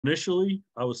Initially,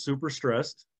 I was super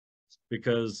stressed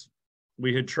because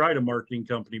we had tried a marketing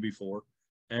company before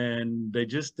and they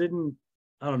just didn't,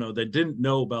 I don't know, they didn't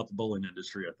know about the bowling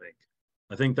industry, I think.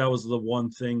 I think that was the one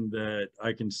thing that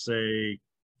I can say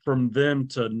from them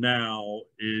to now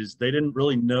is they didn't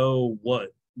really know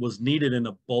what was needed in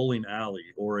a bowling alley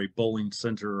or a bowling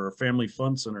center or a family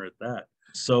fun center at that.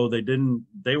 So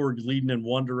they were leading in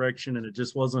one direction and it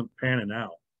just wasn't panning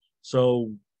out.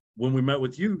 So when we met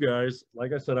with you guys,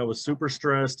 like I said, I was super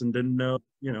stressed and didn't know,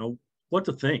 what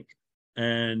to think.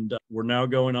 And we're now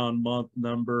going on month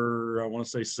number, I want to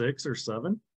say 6 or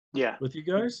 7 with you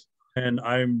guys. And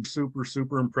I'm super,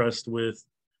 super impressed with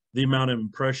the amount of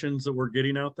impressions that we're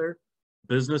getting out there.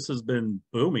 Business has been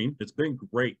booming. It's been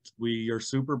great. We are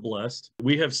super blessed.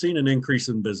 We have seen an increase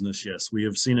in business. Yes, we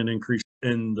have seen an increase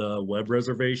in the web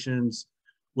reservations,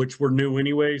 which were new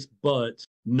anyways, but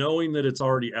knowing that it's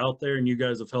already out there and you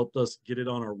guys have helped us get it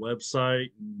on our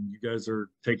website and you guys are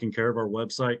taking care of our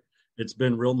website, it's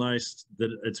been real nice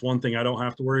that it's one thing I don't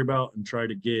have to worry about and try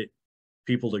to get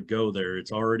people to go there.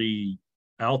 It's already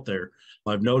out there.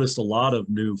 I've noticed a lot of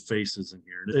new faces in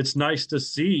here. It's nice to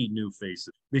see new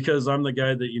faces because I'm the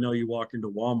guy that, you walk into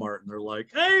Walmart and they're like,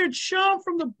 hey, it's Sean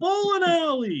from the bowling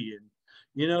alley. And,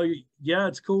 yeah,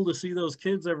 it's cool to see those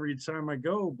kids every time I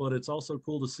go, but it's also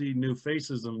cool to see new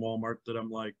faces in Walmart that I'm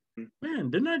like,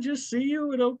 man, didn't I just see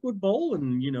you at Oakwood Bowl?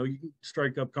 And, you can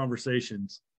strike up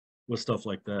conversations with stuff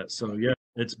like that. So, yeah,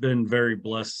 it's been very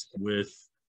blessed with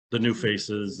the new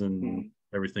faces and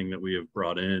everything that we have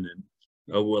brought in. And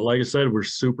well, like I said, we're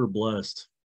super blessed,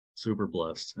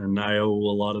 and I owe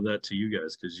a lot of that to you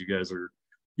guys because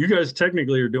you guys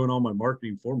technically are doing all my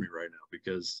marketing for me right now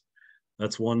because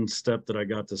that's one step that I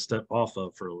got to step off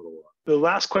of for a little while. The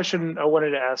last question I wanted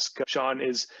to ask Sean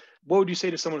is, what would you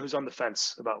say to someone who's on the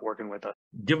fence about working with us?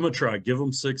 Give them a try. Give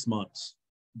them 6 months.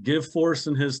 Give Forrest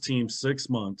and his team 6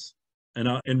 months,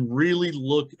 and really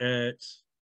look at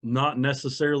not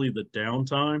necessarily the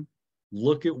downtime.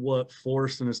 Look at what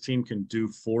Forrest and his team can do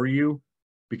for you,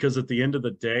 because at the end of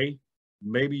the day,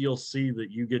 maybe you'll see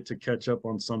that you get to catch up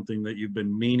on something that you've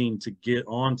been meaning to get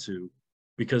onto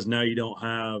because now you don't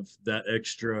have that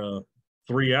extra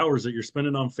 3 hours that you're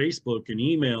spending on Facebook and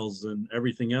emails and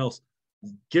everything else.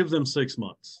 Give them 6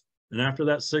 months. And after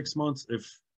that 6 months, if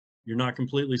you're not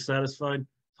completely satisfied,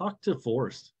 talk to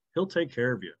Forrest. He'll take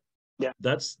care of you. Yeah.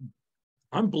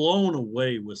 I'm blown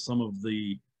away with some of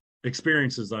the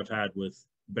experiences I've had with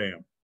BAM.